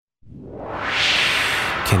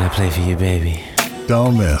can I play for you, baby?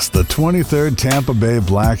 Don't miss the 23rd Tampa Bay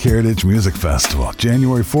Black Heritage Music Festival,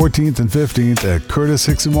 January 14th and 15th at Curtis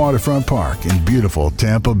Hickson Waterfront Park in beautiful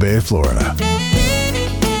Tampa Bay, Florida.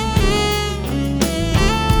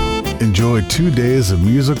 Enjoy 2 days of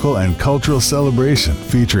musical and cultural celebration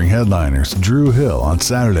featuring headliners Drew Hill on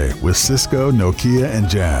Saturday with Cisco, Nokia, and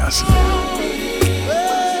Jazz.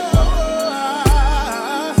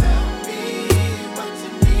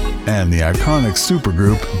 And the iconic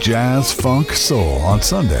supergroup Jazz Funk Soul on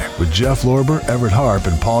Sunday with Jeff Lorber, Everett Harp,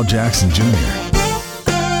 and Paul Jackson Jr.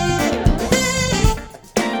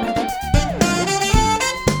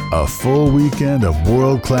 A full weekend of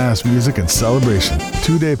world-class music and celebration.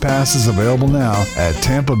 2-day passes available now at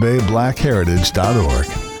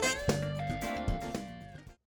TampaBayBlackHeritage.org.